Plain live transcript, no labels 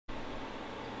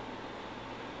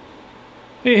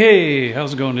Hey,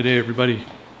 how's it going today, everybody?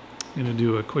 I'm going to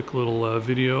do a quick little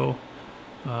video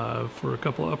for a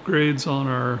couple of upgrades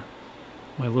on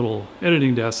my little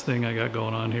editing desk thing I got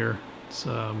going on here. It's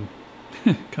kind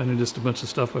of just a bunch of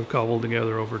stuff I've cobbled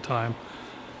together over time,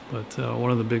 but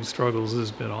one of the big struggles has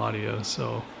been audio,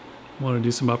 so I want to do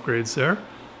some upgrades there.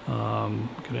 I'm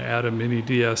going to add a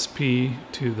MiniDSP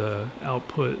to the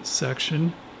output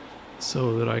section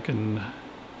so that I can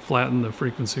flatten the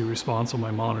frequency response on my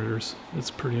monitors.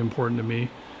 It's pretty important to me.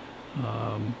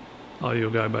 Audio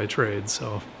guy by trade,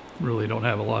 so really don't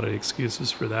have a lot of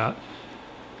excuses for that.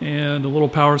 And a little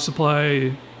power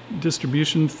supply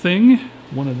distribution thing,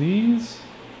 one of these.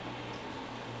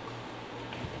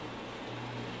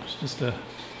 It's just a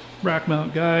rack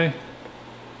mount guy,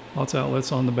 lots of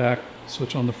outlets on the back,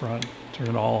 switch on the front, turn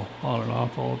it all on and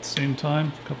off all at the same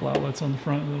time. A couple outlets on the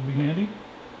front, that'll be handy.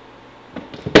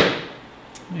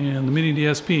 And the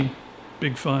MiniDSP,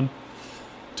 big fun,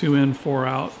 2 in, 4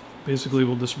 out. Basically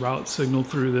we'll just route signal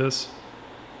through this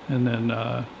and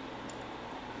then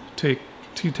take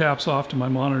 2 taps off to my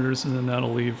monitors, and then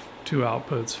that'll leave 2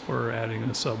 outputs for adding a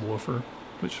subwoofer,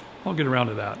 which I'll get around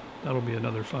to that. That'll be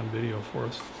another fun video for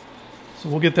us. So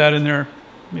we'll get that in there,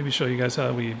 maybe show you guys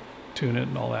how we tune it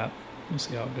and all that. We'll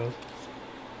see how it goes.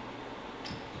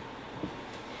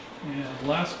 And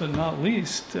last but not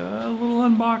least, a little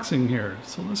unboxing here.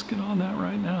 So let's get on that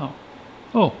right now.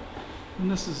 Oh, and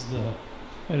this is the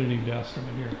editing desk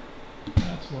right here.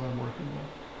 That's what I'm working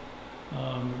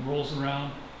with. It rolls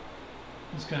around.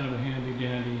 It's kind of a handy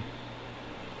dandy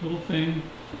little thing.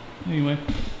 Anyway,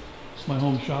 it's my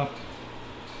home shop.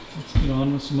 Let's get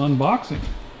on with some unboxing.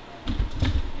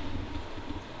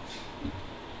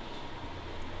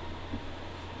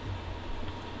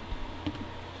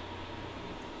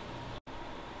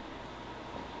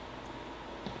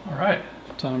 Alright,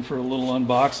 time for a little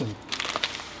unboxing.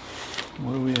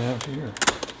 What do we have here?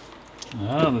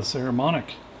 Ah, the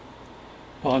Saramonic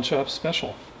Pawn Shop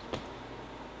Special.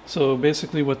 So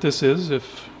basically what this is,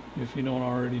 if you don't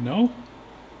already know,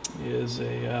 is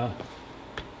a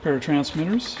pair of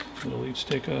transmitters that'll each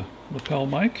take a lapel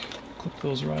mic, clip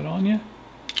those right on you,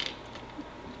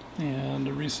 and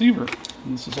a receiver.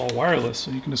 And this is all wireless,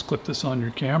 so you can just clip this on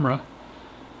your camera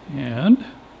and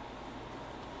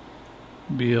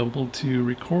be able to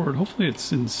record. Hopefully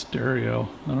it's in stereo.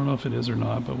 I don't know if it is or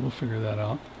not, but we'll figure that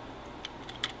out.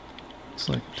 Looks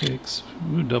like it takes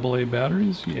AA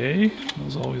batteries. Yay,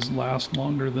 those always last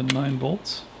longer than 9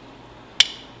 volts.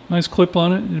 Nice clip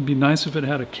on it. It'd be nice if it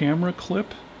had a camera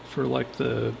clip for like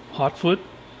the hot foot,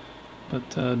 but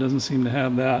it doesn't seem to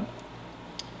have that.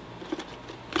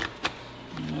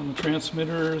 And the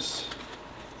transmitters,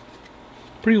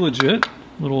 pretty legit.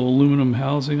 Little aluminum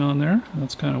housing on there.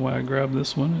 That's kind of why I grabbed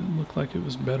this one. It looked like it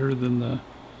was better than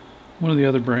one of the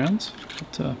other brands.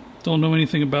 But don't know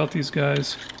anything about these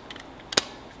guys.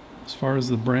 As far as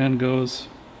the brand goes,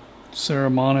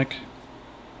 Saramonic.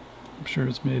 I'm sure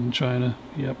it's made in China.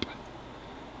 Yep.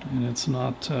 And it's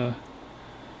not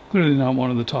clearly not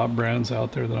one of the top brands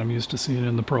out there that I'm used to seeing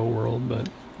in the pro world, but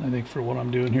I think for what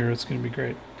I'm doing here, it's going to be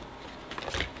great.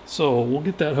 So we'll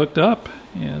get that hooked up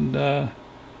and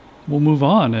we'll move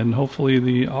on, and hopefully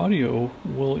the audio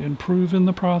will improve in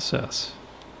the process.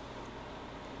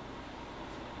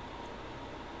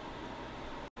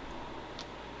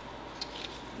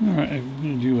 Alright,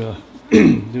 I'm going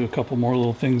to do a couple more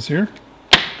little things here.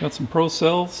 Got some Pro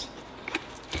cells.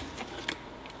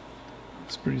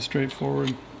 It's pretty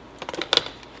straightforward.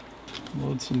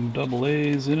 Load some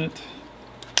AA's in it.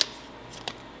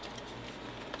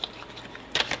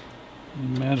 I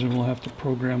imagine we'll have to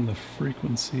program the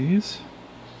frequencies.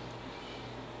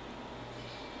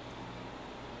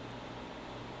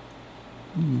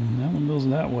 That one goes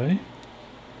that way.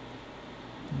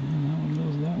 And that one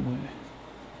goes that way.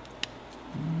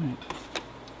 Alright.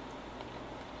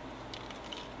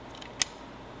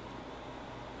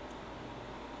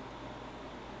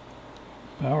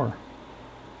 Power.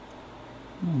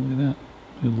 Oh, look at that.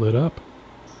 It lit up.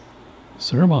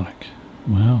 Saramonic.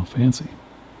 Wow, fancy.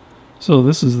 So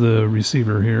this is the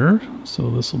receiver here.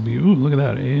 So this will be, ooh, look at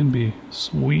that, A and B.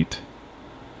 Sweet.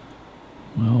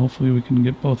 Well, hopefully we can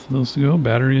get both of those to go.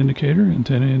 Battery indicator,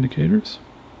 antenna indicators.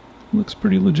 Looks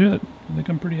pretty legit. I think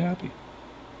I'm pretty happy.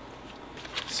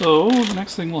 So the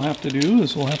next thing we'll have to do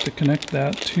is we'll have to connect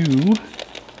that to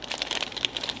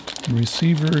the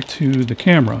receiver to the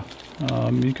camera.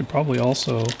 You could probably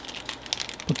also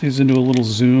put these into a little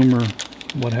zoom or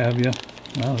what have you.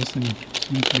 Wow, this thing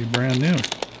seems to be brand new.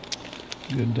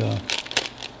 Good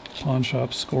pawn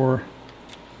shop score.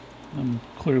 I'm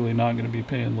clearly not going to be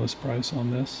paying list price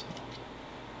on this.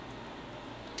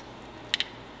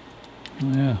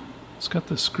 Yeah, it's got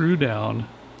the screw down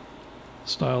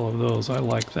style of those. I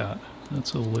like that.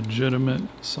 That's a legitimate,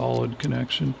 solid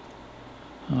connection.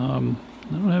 I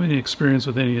don't have any experience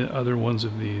with any other ones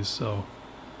of these, so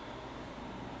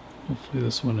hopefully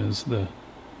this one is the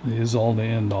all to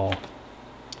end all.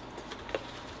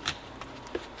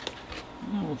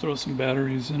 Now we'll throw some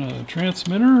batteries in a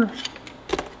transmitter.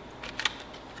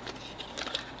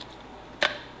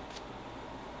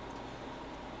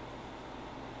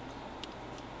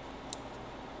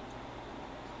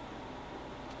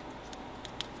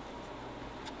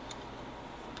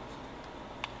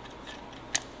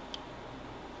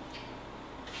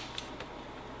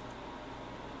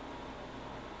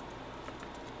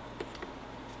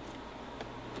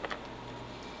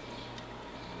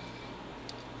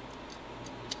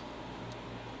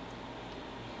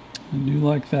 I do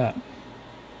like that.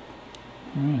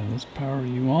 Alright, let's power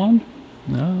you on.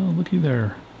 Oh, looky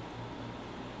there.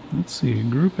 Let's see,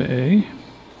 group A.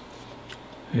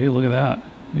 Hey, look at that.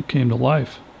 It came to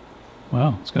life.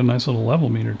 Wow, it's got a nice little level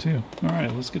meter too.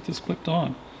 Alright, let's get this clicked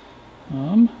on.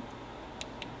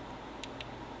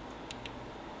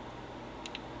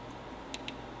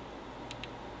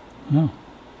 Oh,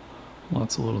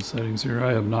 lots of little settings here.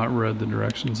 I have not read the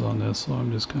directions on this, so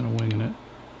I'm just kind of winging it.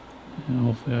 And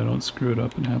hopefully I don't screw it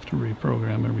up and have to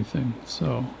reprogram everything.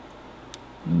 So,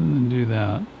 rather than do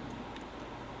that,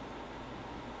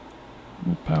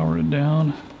 we'll power it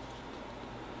down.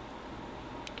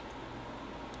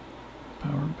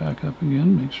 Power it back up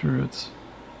again, make sure it's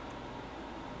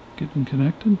getting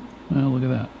connected. Well, look at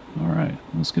that. Alright,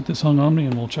 let's get this hung on me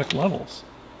and we'll check levels.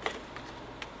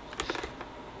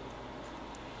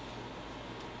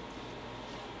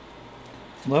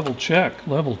 Level check,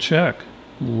 level check.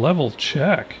 Level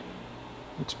check.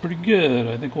 Looks pretty good.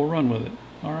 I think we'll run with it.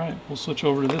 Alright, we'll switch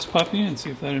over to this puppy and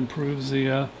see if that improves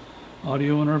the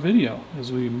audio in our video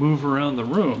as we move around the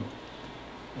room.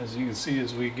 As you can see,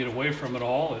 as we get away from it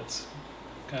all, it's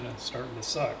kind of starting to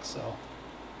suck, so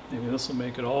maybe this will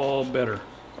make it all better.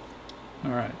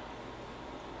 Alright.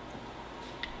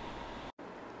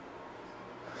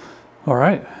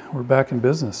 Alright, we're back in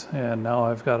business, and now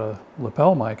I've got a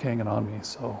lapel mic hanging on me,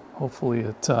 so hopefully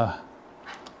it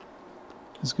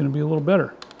is going to be a little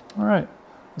better. Alright,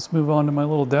 let's move on to my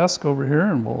little desk over here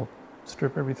and we'll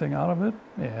strip everything out of it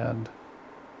and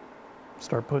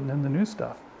start putting in the new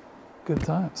stuff. Good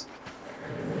times.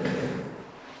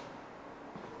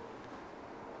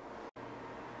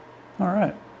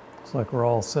 Alright, looks like we're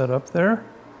all set up there.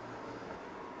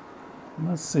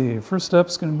 Let's see, first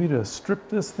step's going to be to strip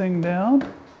this thing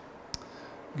down.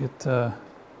 Get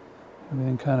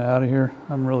everything kind of out of here.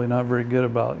 I'm really not very good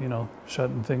about, you know,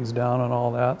 shutting things down and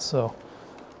all that, so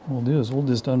what we'll do is we'll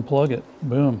just unplug it.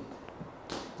 Boom.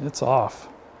 It's off.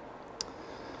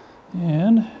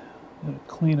 And I'm going to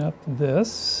clean up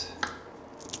this.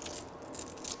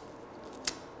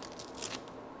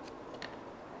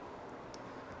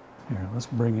 Here, let's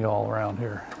bring you all around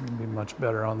here. It'll be much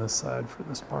better on this side for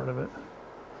this part of it.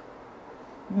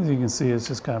 As you can see, it's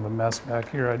just kind of a mess back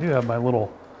here. I do have my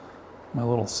little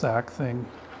sack thing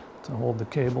to hold the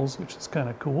cables, which is kind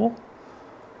of cool.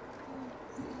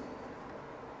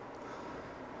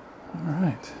 All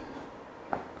right.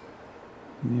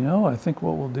 You know, I think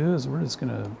what we'll do is we're just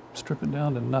going to strip it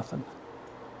down to nothing.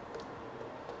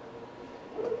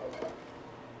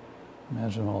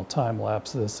 Imagine I'll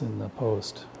time-lapse this in the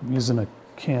post. I'm using a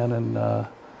Canon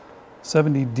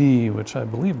 70D, which I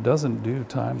believe doesn't do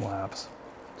time-lapse.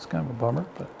 It's kind of a bummer,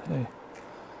 but hey.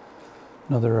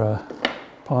 Another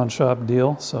pawn shop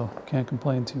deal, so can't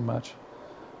complain too much.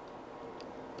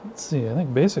 Let's see, I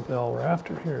think basically all we're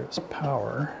after here is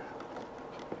power.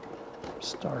 For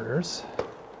starters.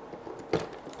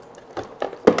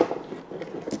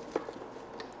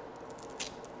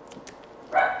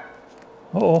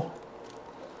 Uh-oh.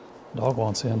 Dog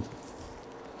wants in.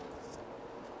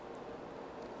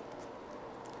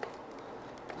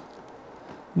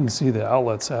 You can see the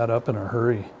outlets add up in a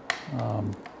hurry.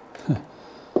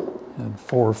 And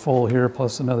 4 full here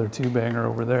plus another 2-banger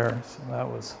over there. So that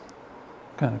was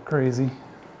kind of crazy.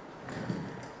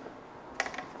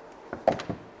 All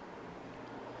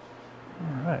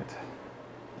right.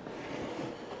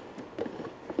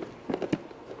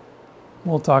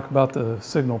 We'll talk about the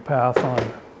signal path on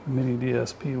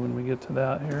MiniDSP when we get to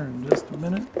that here in just a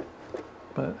minute.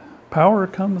 But power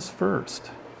comes first.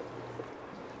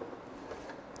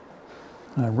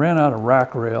 I ran out of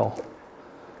rack rail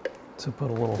to put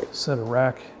a little set of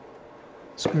rack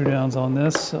screw downs on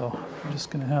this, so I'm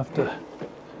just going to have to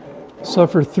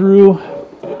suffer through.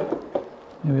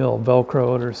 Maybe I'll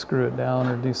Velcro it or screw it down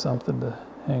or do something to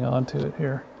hang on to it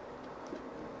here.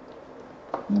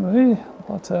 Anyway,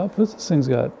 lots of outputs. This thing's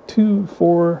got 2,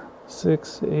 4,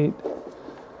 6, 8,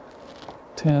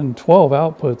 10, 12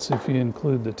 outputs if you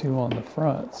include the 2 on the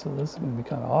front. So this is going to be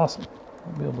kind of awesome.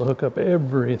 I'll be able to hook up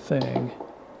everything.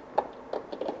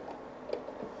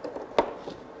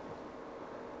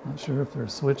 Not sure if they're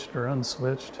switched or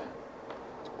unswitched,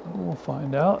 but we'll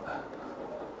find out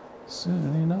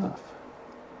soon enough.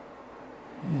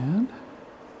 And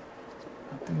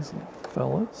got these little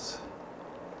fellas.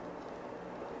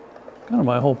 Kind of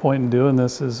my whole point in doing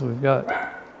this is we get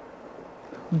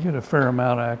a fair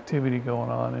amount of activity going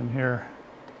on in here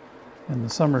in the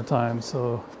summertime,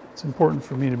 so it's important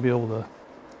for me to be able to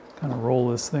kind of roll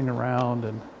this thing around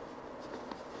and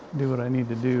do what I need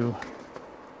to do.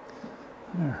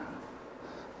 There.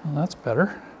 Well, that's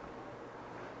better.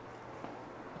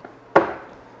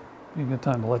 Be a good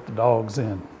time to let the dogs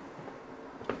in.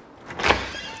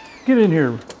 Get in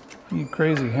here, you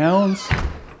crazy hounds.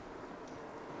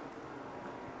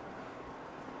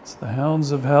 It's the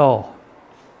hounds of hell.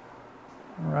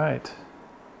 All right.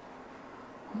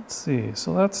 Let's see.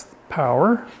 So that's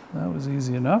power. That was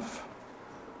easy enough.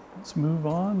 Let's move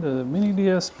on to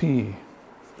MiniDSP.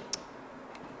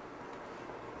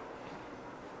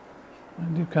 I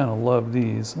do kind of love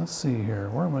these. Let's see here.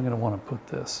 Where am I going to want to put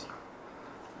this?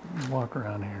 Let me walk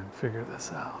around here and figure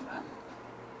this out.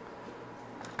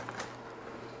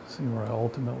 See where I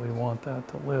ultimately want that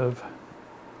to live.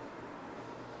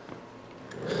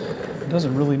 It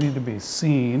doesn't really need to be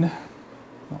seen.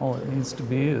 All it needs to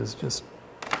be is just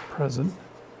present.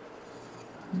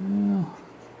 Yeah.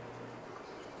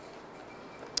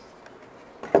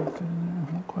 Fit in there.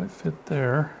 Won't quite fit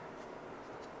there.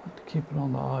 I have to keep it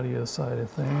on the audio side of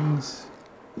things.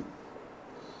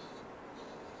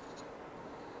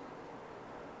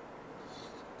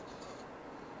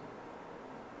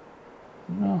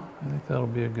 No, I think that'll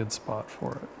be a good spot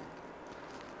for it.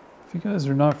 If you guys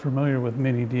are not familiar with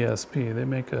MiniDSP, they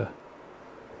make a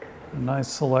nice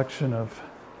selection of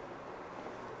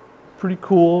pretty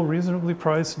cool, reasonably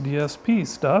priced DSP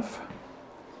stuff.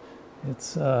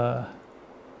 It's kind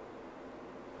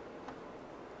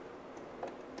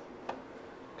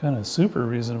of super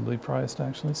reasonably priced,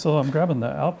 actually. So I'm grabbing the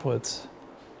outputs.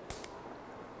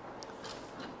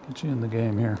 Get you in the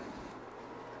game here.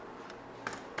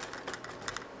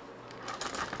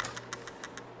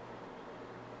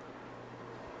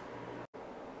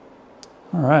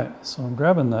 All right, so I'm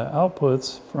grabbing the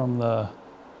outputs from the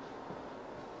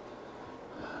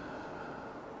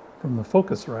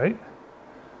Focusrite,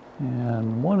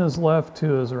 and 1 is left,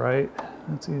 2 is right.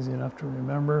 That's easy enough to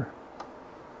remember.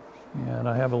 And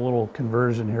I have a little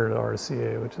conversion here to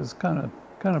RCA, which is kind of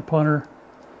punter,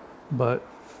 but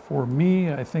for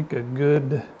me, I think a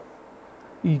good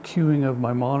EQing of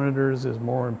my monitors is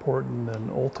more important than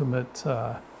ultimate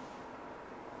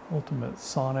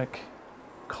sonic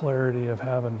clarity of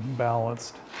having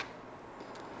balanced.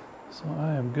 So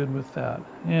I am good with that.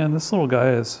 And this little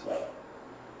guy he's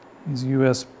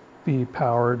USB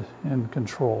powered and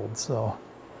controlled, so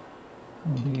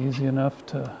it'll be easy enough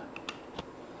to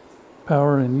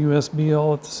power and USB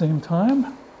all at the same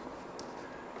time.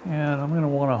 And I'm going to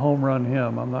want to home run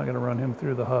him. I'm not going to run him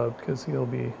through the hub because he'll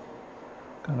be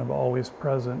kind of always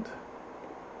present,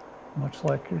 much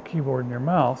like your keyboard and your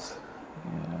mouse.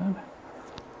 And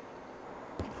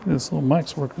this little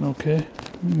mic's working okay.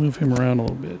 Let me move him around a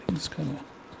little bit. He's kind of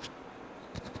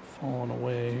falling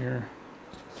away here.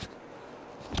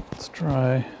 Let's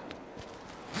try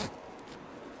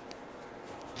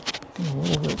get a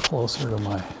little bit closer to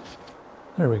my,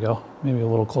 there we go. Maybe a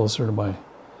little closer to my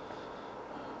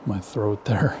throat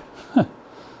there.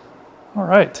 All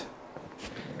right.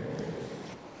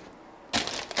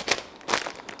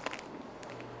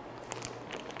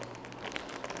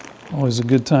 Always a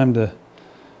good time to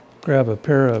grab a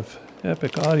pair of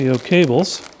Epic audio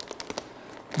cables.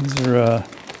 These are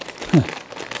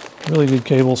really good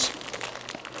cables.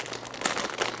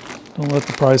 Don't let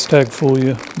the price tag fool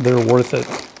you. They're worth it.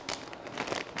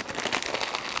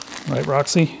 Right,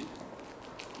 Roxy?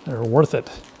 They're worth it.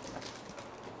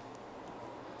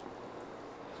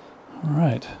 All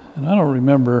right, and I don't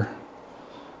remember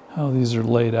how these are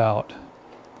laid out,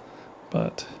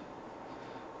 but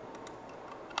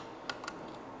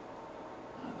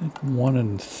I think 1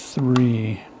 and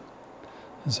 3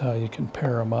 is how you can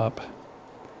pair them up.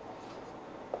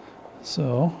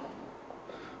 So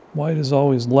white is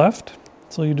always left,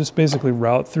 so you just basically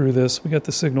route through this. We got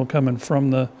the signal coming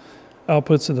from the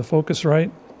outputs of the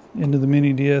Focusrite into the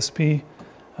MiniDSP,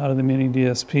 out of the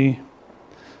MiniDSP,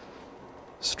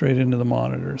 straight into the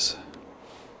monitors.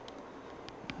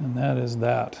 And that is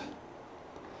that.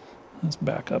 Let's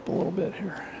back up a little bit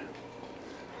here.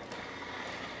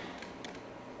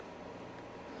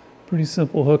 Pretty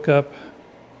simple hookup.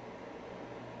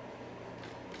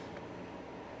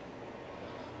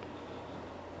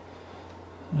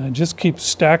 And I just keep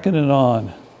stacking it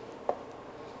on.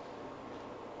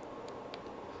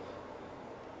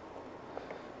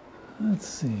 Let's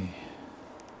see.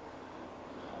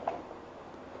 I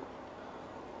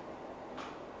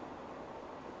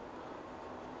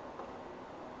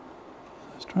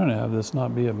was trying to have this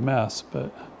not be a mess,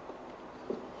 but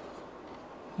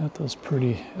got those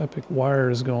pretty epic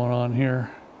wires going on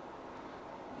here.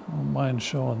 I don't mind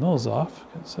showing those off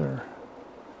because they're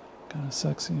kind of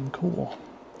sexy and cool.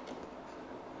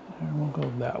 And we'll go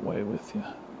that way with you.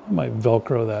 I might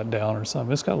Velcro that down or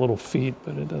something. It's got little feet,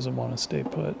 but it doesn't want to stay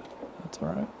put. That's all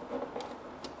right.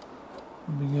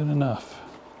 It'll be good enough.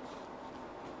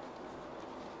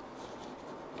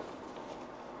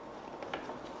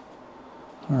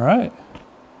 All right.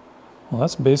 Well,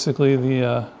 that's basically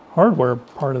the hardware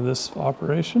part of this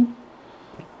operation.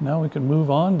 Now we can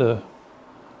move on to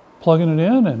plugging it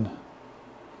in and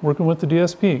working with the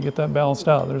DSP, get that balanced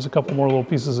out. There's a couple more little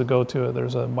pieces that go to it.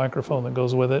 There's a microphone that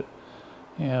goes with it,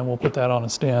 and we'll put that on a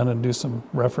stand and do some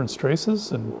reference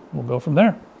traces, and we'll go from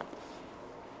there.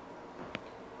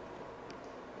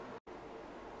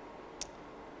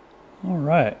 All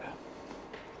right.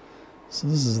 So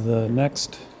this is the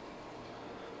next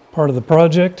part of the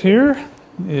project here,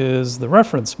 is the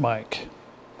reference mic.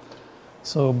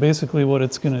 So basically what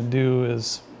it's going to do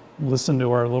is listen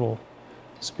to our little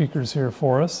speakers here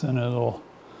for us, and it'll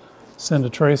send a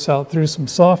trace out through some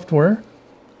software.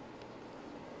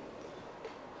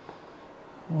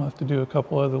 We'll have to do a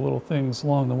couple other little things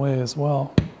along the way as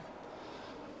well.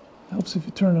 Helps if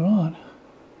you turn it on.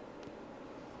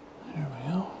 There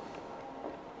we go.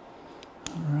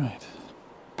 All right.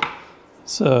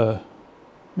 It's a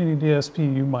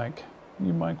MiniDSP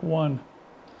Umik9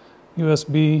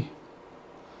 USB,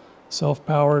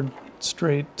 self-powered,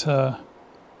 straight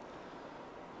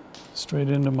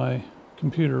into my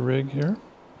computer rig here.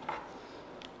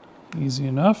 Easy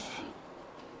enough.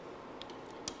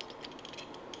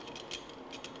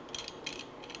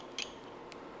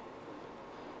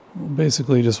 We'll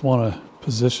basically just want to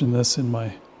position this in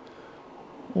my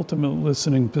ultimate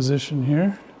listening position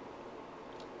here.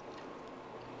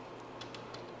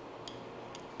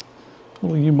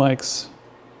 Little UmIcs,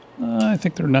 I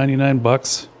think they're 99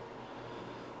 bucks.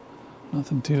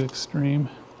 Nothing too extreme.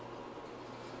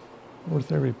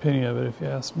 Worth every penny of it if you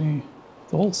ask me.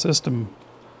 The whole system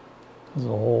as a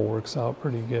whole works out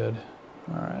pretty good.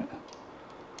 All right.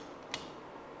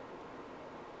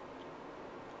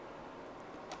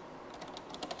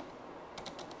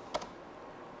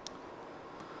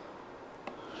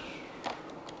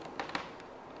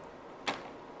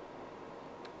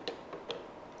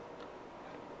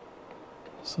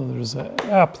 So there's an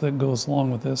app that goes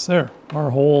along with this there. Our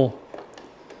whole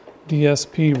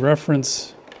DSP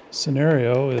reference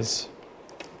scenario is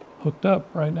hooked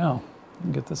up right now. Let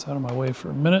me get this out of my way for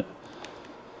a minute.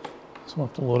 So we'll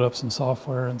have to load up some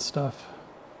software and stuff.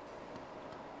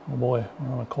 Oh boy,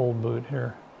 we're on a cold boot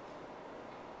here.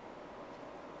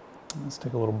 Let's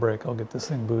take a little break. I'll get this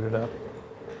thing booted up.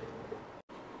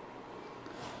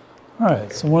 All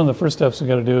right, so one of the first steps we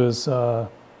got to do is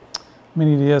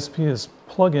MiniDSP is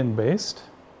plugin based.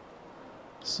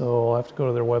 So I'll have to go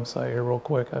to their website here real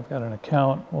quick. I've got an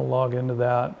account. We'll log into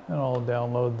that and I'll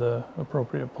download the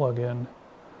appropriate plugin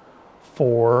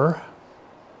for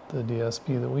the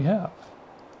DSP that we have.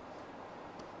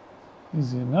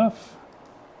 Easy enough.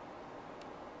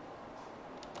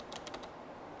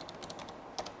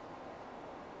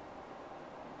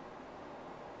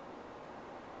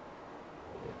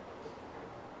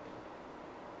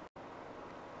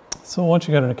 So once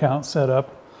you got an account set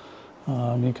up, you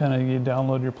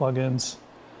download your plugins.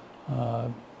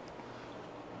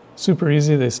 Super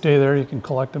easy, they stay there. You can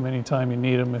collect them anytime you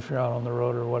need them. If you're out on the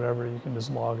road or whatever, you can just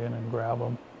log in and grab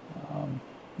them.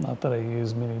 Not that I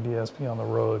use MiniDSP on the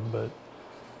road, but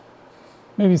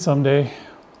maybe someday.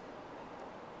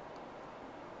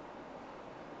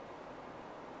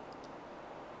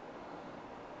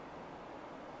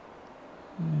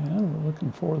 And we're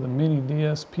looking for the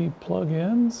MiniDSP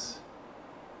plugins.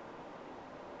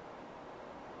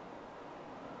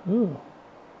 Ooh.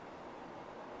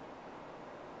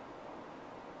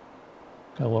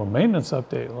 Got a little maintenance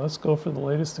update. Let's go for the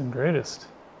latest and greatest.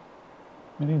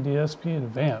 MiniDSP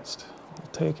Advanced.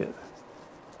 I'll take it.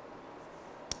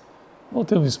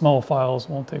 Relatively small files.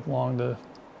 Won't take long to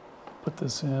put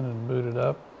this in and boot it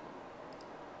up.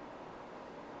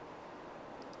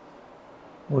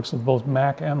 Works with both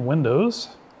Mac and Windows.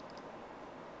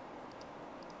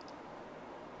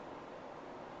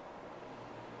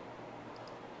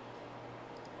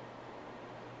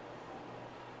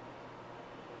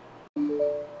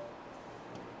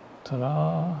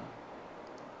 Ta-da.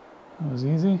 That was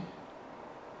easy.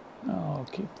 I'll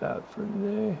keep that for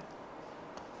today.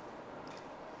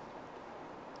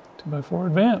 2x4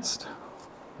 advanced.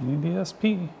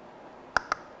 MiniDSP.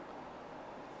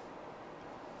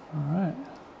 Alright.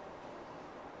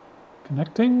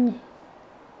 Connecting.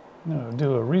 I'm going to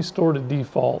do a restore to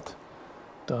default.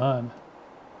 Done.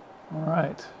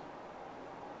 Alright.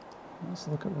 Let's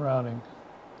look at routing.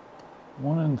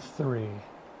 1 and 3.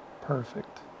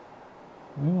 Perfect.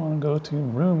 We want to go to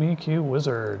Room EQ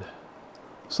Wizard.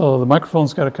 So the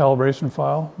microphone's got a calibration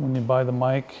file. When you buy the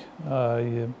mic,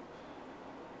 you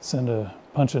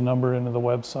punch a number into the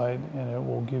website and it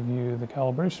will give you the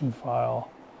calibration file.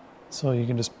 So you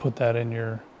can just put that in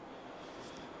your,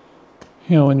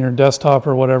 in your desktop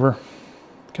or whatever.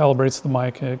 Calibrates the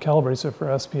mic, and it calibrates it for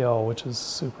SPL, which is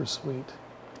super sweet.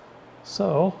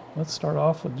 So let's start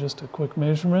off with just a quick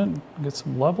measurement, get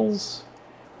some levels.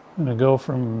 I'm going to go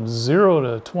from 0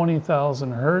 to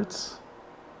 20,000 hertz.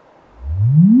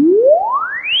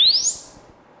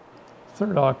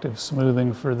 Third octave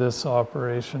smoothing for this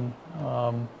operation.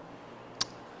 You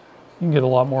can get a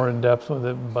lot more in depth with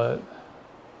it, but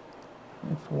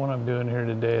for what I'm doing here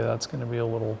today, that's going to be a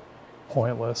little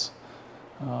pointless.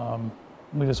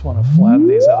 We just want to flatten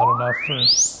these out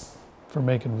enough for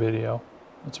making video.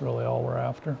 That's really all we're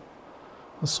after.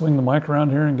 Let's swing the mic around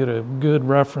here and get a good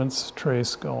reference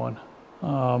trace going.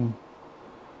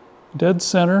 Dead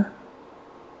center,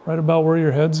 right about where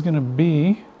your head's going to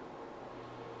be.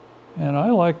 And I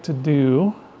like to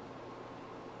do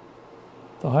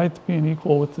the height being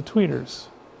equal with the tweeters.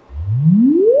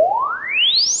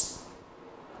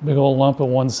 Big old lump of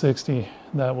 160.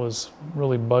 That was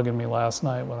really bugging me last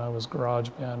night when I was garage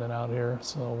banding out here.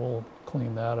 So we'll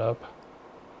clean that up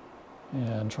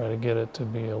and try to get it to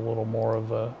be a little more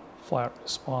of a flat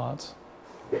response.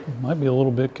 Might be a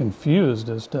little bit confused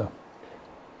as to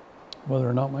whether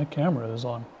or not my camera is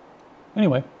on.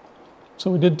 Anyway,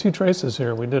 so we did 2 traces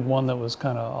here. We did one that was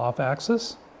kind of off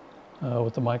axis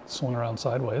with the mic swung around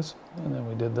sideways, and then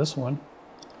we did this one.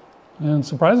 And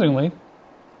surprisingly,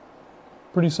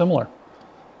 pretty similar.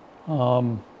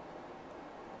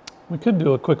 We could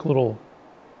do a quick little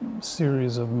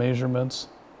series of measurements.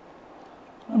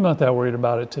 I'm not that worried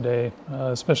about it today,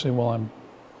 especially while I'm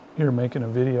here making a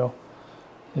video.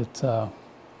 It's going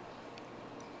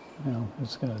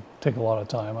to take a lot of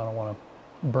time. I don't want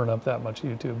to burn up that much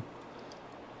YouTube.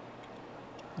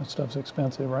 That stuff's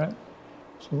expensive, right?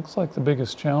 So it looks like the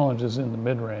biggest challenge is in the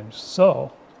mid-range.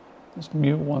 So let's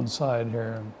mute one side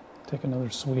here and take another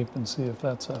sweep and see if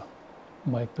that's a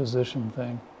mic position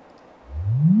thing.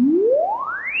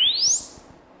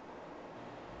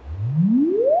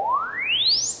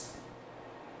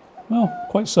 Well,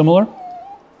 quite similar.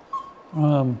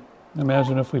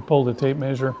 Imagine if we pulled a tape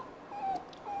measure,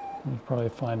 you'd probably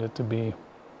find it to be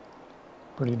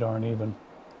pretty darn even.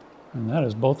 And that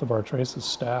is both of our traces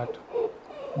stacked,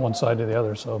 one side to the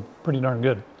other, so pretty darn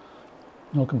good.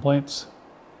 No complaints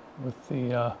with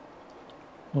the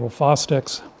little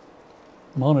Fostex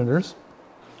monitors.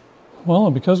 Well,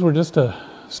 and because we're just a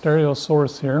stereo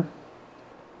source here,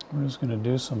 we're just going to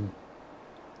do some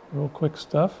real quick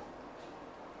stuff.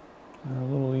 Our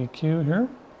little EQ here.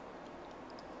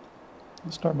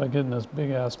 Let's start by getting this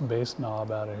big ass bass knob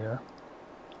out of here.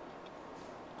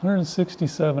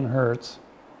 167 hertz.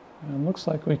 And it looks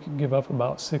like we could give up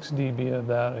about 6 dB of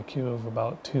that, a Q of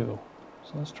about 2.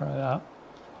 So let's try that.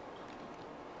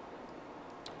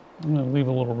 I'm going to leave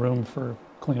a little room for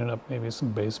cleaning up maybe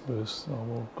some bass boost. So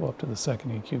we'll go up to the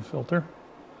second EQ filter.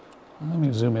 Let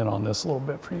me zoom in on this a little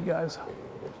bit for you guys.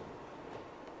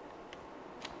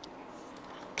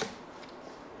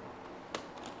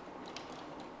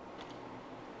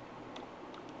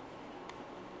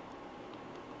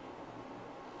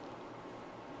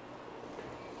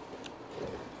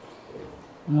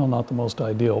 Well, not the most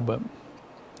ideal, but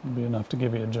it'll be enough to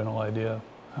give you a general idea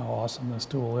how awesome this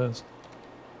tool is.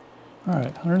 All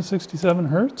right, 167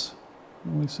 hertz.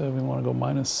 And we said we want to go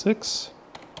 -6.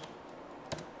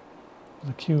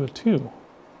 The Q of 2.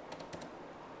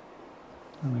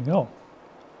 There we go.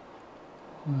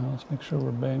 Well, let's make sure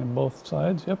we're banging both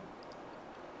sides. Yep.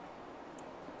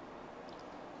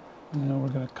 And then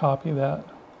we're going to copy that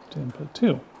to input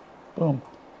 2. Boom.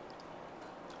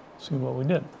 See what we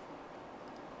did.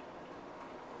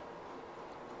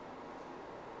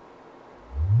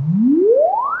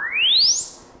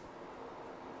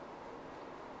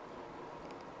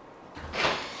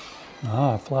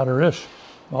 Ah, flatter-ish.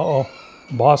 Uh-oh,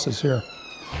 boss is here.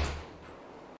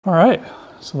 All right,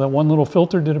 so that one little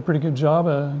filter did a pretty good job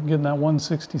of getting that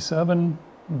 167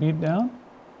 beat down.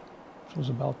 which was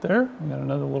about there. I got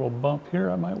another little bump here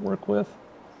I might work with.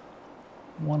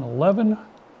 111.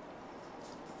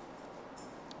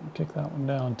 Kick that one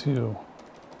down too.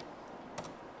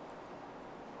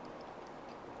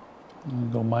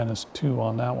 I'm going to go -2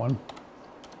 on that one.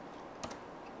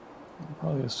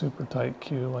 Probably a super tight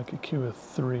Q, like a Q of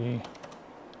 3.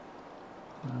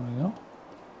 There we go.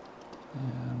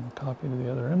 And copy to the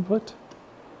other input.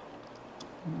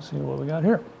 Let's see what we got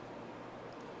here.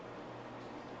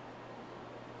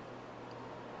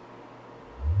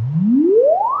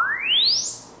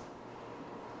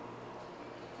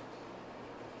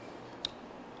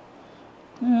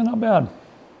 Yeah, not bad.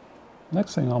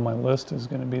 Next thing on my list is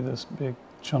going to be this big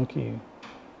chunky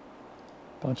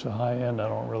bunch of high end I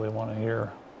don't really want to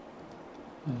hear.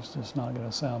 It's just not going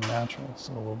to sound natural,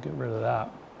 so we'll get rid of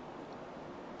that.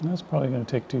 And that's probably going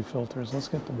to take 2 filters. Let's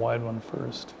get the wide one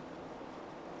first,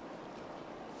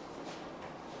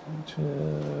 which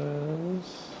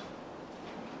is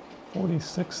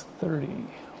 4630.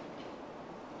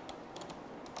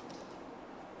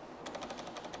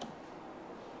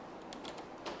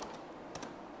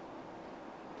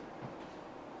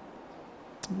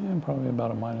 And probably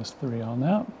about a -3 on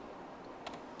that.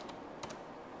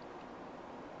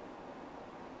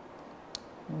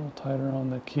 A little tighter on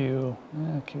the Q,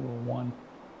 Q of 1.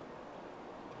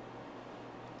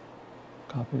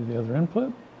 Copy the other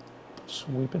input,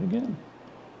 sweep it again.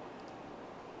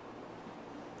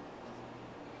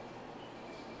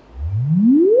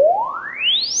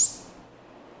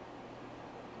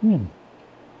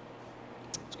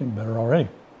 It's getting better already.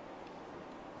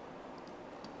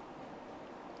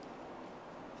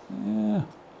 Yeah,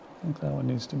 I think that one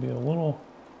needs to be a little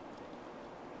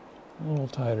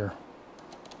tighter.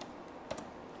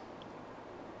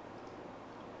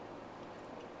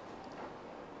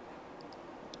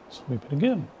 Sweep it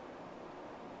again.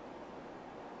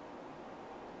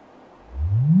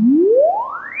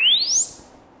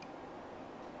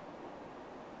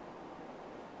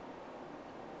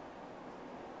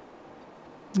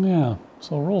 Yeah,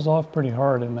 so it rolls off pretty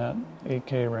hard in that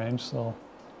 8K range, so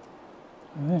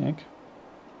I think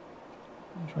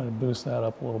I'll try to boost that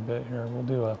up a little bit here. We'll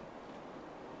do a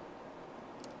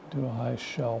high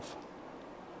shelf.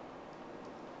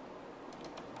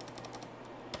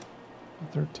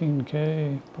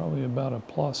 13K, probably about a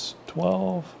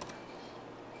 +12.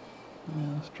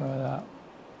 Yeah, let's try that.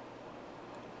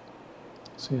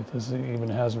 See if this even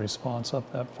has response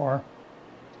up that far.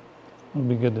 It'll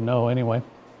be good to know anyway.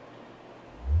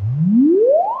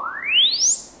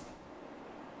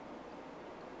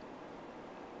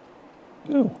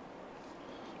 Ooh,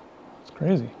 that's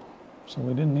crazy. So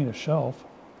we didn't need a shelf.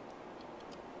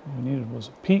 What we needed was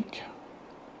a peak.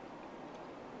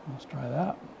 Let's try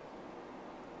that.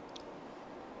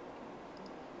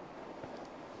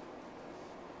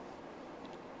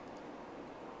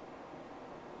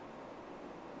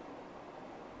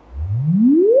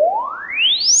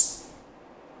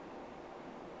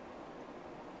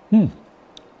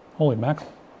 Holy mackerel.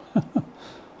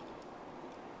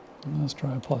 Let's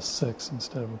try a +6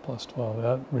 instead of a +12.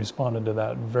 That responded to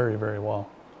that very, very well.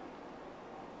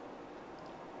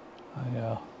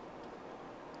 I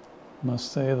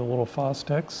must say the little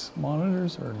Fostex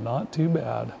monitors are not too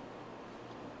bad.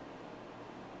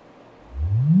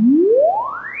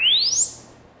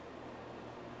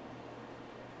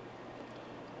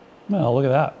 Well, look at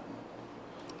that.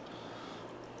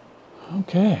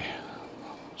 Okay.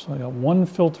 So I got 1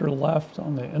 filter left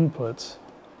on the inputs.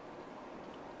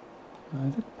 I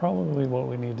think probably what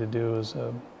we need to do is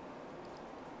a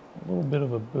little bit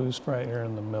of a boost right here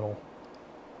in the middle.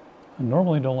 I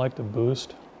normally don't like to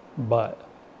boost, but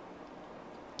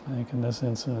I think in this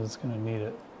instance it's going to need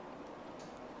it.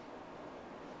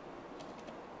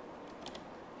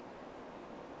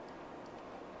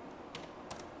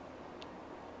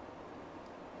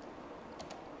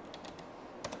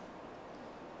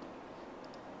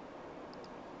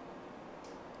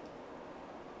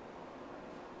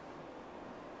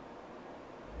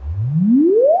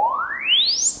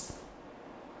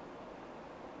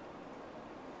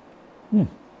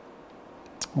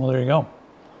 Well, there you go.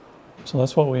 So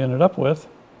that's what we ended up with,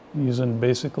 using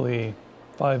basically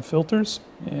 5 filters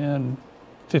in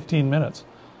 15 minutes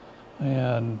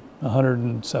and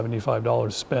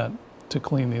 $175 spent to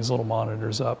clean these little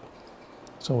monitors up.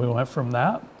 So we went from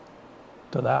that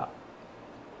to that,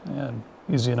 and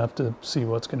easy enough to see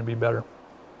what's going to be better.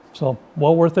 So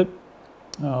well worth it.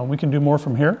 We can do more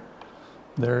from here.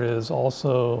 There is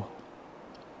also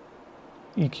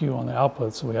EQ on the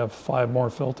output, so we have 5 more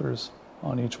filters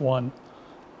on each one.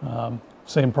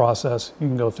 Same process. You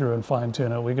can go through and fine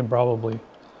tune it. We can probably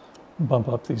bump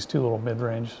up these two little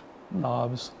mid-range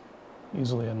knobs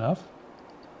easily enough.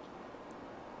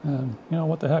 And you know,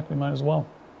 what the heck, we might as well.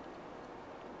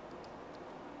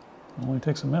 It only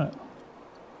takes a minute.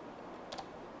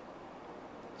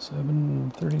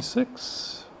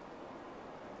 736.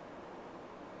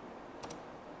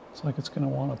 Looks like it's going to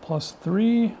want a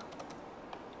 +3.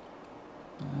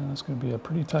 And it's going to be a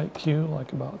pretty tight cue,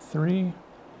 like about 3.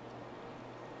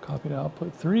 Copy to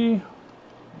output 3.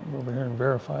 Go over here and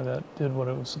verify that did what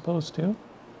it was supposed to.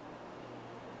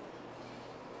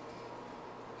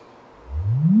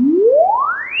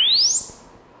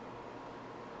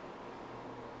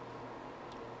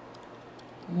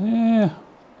 Yeah.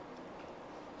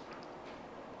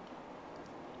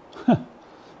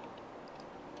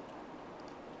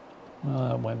 Well,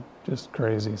 that went just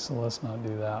crazy, so let's not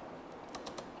do that.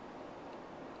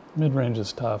 Mid-range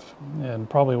is tough, and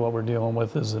probably what we're dealing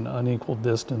with is an unequal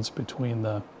distance between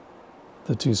the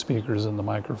two speakers and the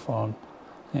microphone.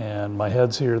 And my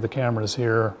head's here, the camera's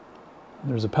here,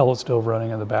 there's a pellet stove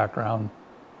running in the background.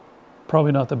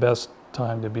 Probably not the best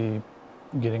time to be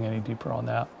getting any deeper on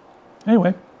that.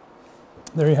 Anyway,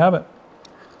 there you have it.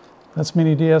 That's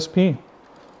MiniDSP.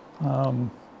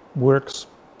 Works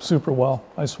super well.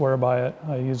 I swear by it.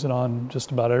 I use it on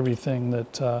just about everything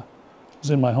that is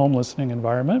in my home listening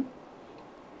environment.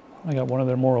 I got one of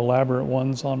their more elaborate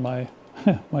ones on my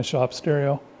my shop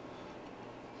stereo,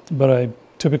 but I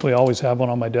typically always have one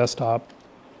on my desktop,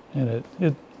 and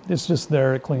it's just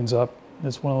there. It cleans up.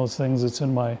 It's one of those things that's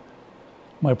in my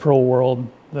pro world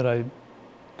that I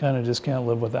kind of just can't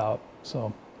live without.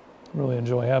 So really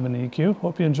enjoy having the EQ.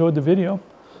 Hope you enjoyed the video.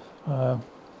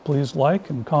 Please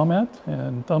like and comment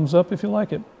and thumbs up if you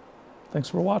like it. Thanks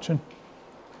for watching.